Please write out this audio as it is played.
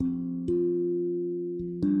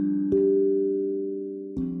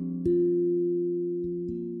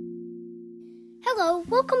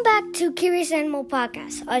Welcome back to Curious Animal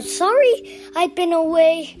Podcast. I'm sorry I've been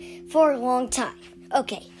away for a long time.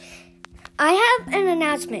 Okay, I have an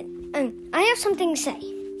announcement, and I have something to say.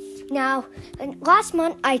 Now, last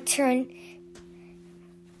month I turned,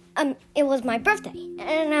 it was my birthday,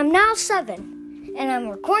 and I'm now 7, and I'm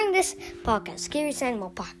recording this podcast, Curious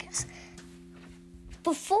Animal Podcast.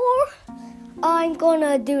 Before I'm going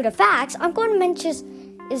to do the facts, I'm going to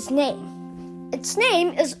mention his name. Its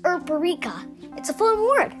name is Erparika. It's a fun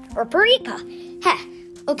word, Erparika.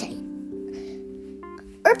 Okay.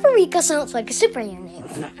 Erparika sounds like a superhero name.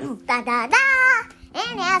 Da-da-da!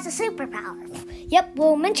 And it has a superpower. Yep,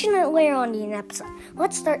 we'll mention it later on in the episode.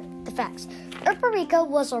 Let's start the facts. Erparika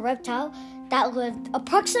was a reptile that lived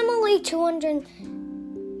approximately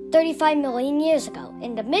 235 million years ago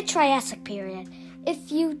in the mid-Triassic period. If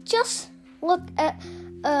you just look at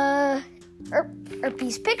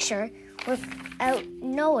Erpy's picture without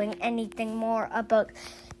knowing anything more about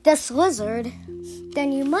this lizard,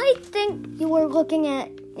 then you might think you were looking at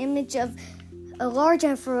an image of a large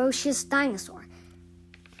and ferocious dinosaur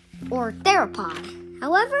or theropod.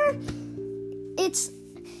 However, it's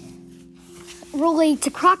related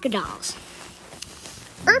to crocodiles.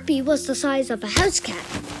 Erpy was the size of a house cat.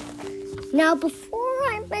 Now, before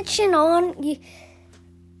I mention on,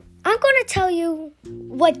 I'm going to tell you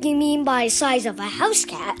what you mean by size of a house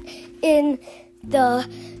cat in the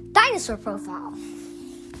dinosaur profile.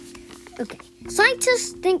 Okay,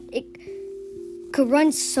 scientists think it could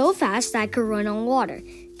run so fast that it could run on water.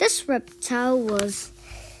 This reptile was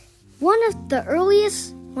one of the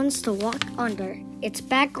earliest ones to walk on its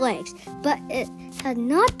back legs, but it had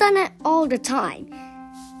not done it all the time.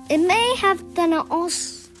 It may have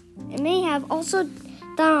also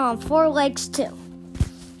done it on 4 legs too.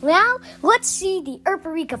 Now, let's see the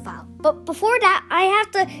Erparika file. But before that, I have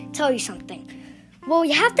to tell you something. Well,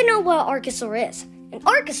 you have to know what an archosaur is. An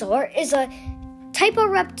archosaur is a type of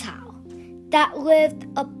reptile that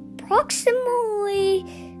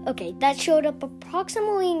showed up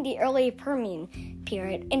approximately in the early Permian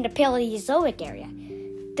period in the Paleozoic area.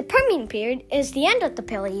 The Permian period is the end of the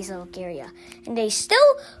Paleozoic area, and they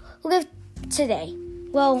still live today.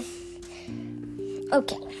 Well,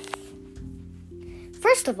 okay.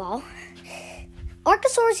 First of all,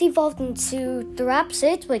 archosaurs evolved into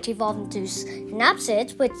therapsids, which evolved into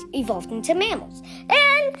synapsids, which evolved into mammals.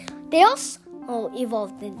 And they also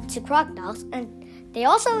evolved into crocodiles, and they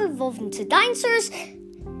also evolved into dinosaurs,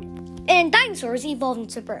 and dinosaurs evolved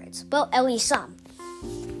into birds. Well, at least some.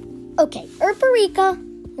 Okay, Erparika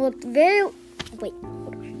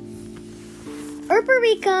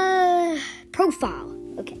Erparika profile.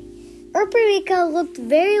 Okay. Erparika looked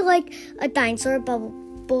very like a dinosaur, but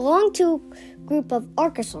belonged to a group of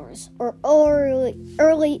archosaurs, or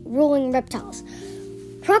early ruling reptiles.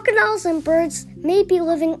 Crocodiles and birds may be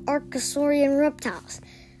living archosaurian reptiles.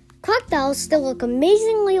 Crocodiles still look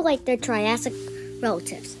amazingly like their Triassic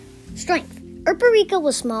relatives. Strength. Erparika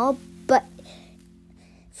was small, but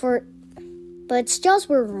its jaws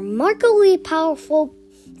were remarkably powerful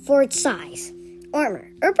for its size. Armor.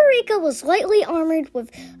 Erparika was lightly armored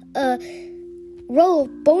with a row of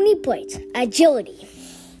bony plates. Agility.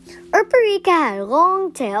 Erparika had a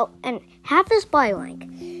long tail and half its body length.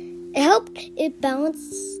 It helped it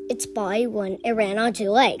balance its body when it ran on 2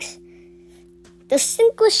 legs.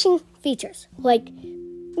 Distinguishing features. Like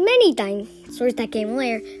many dinosaurs that came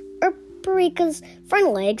later, Erparika's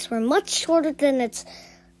front legs were much shorter than its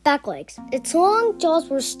back legs. Its long jaws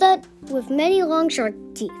were studded with many long, sharp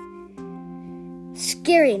teeth.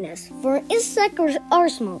 Scariness. For an insect or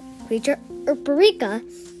arsmal creature, Erparika,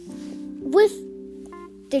 with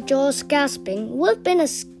the jaws gasping, would have been a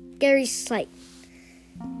scary sight.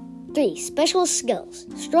 3. Special skills.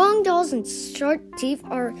 Strong jaws and sharp teeth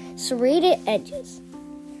are serrated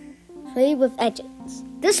with edges.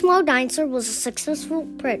 This small dinosaur was a successful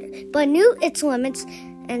predator, but knew its limits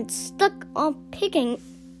and stuck on picking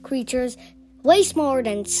creatures way smaller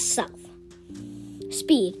than itself.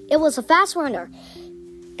 Speed. It was a fast runner.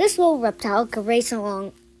 This little reptile could race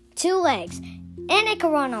along 2 legs, and it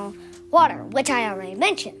could run on water, which I already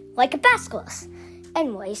mentioned, like a basilisk.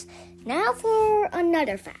 Anyways, now for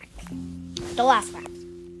another fact. The last fact.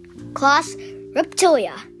 Class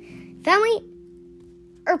Reptilia. Family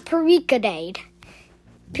Erparicidae.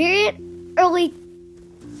 Period Early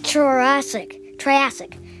Triassic.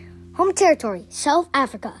 Home territory South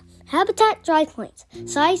Africa. Habitat dry plains.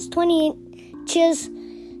 Size 28 inches,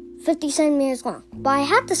 50 centimeters long. But I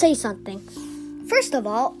have to say something. First of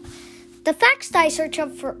all, the facts that I searched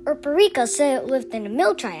up for Erparika said it lived in the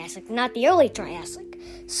Middle Triassic, not the Early Triassic.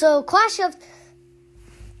 So, Clash of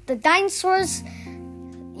the Dinosaurs,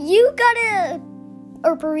 you gotta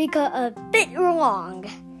Erperica a bit wrong.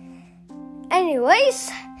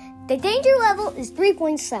 Anyways, the danger level is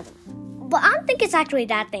 3.7. But I don't think it's actually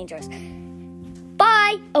that dangerous.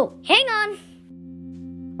 Bye! Oh, hang on!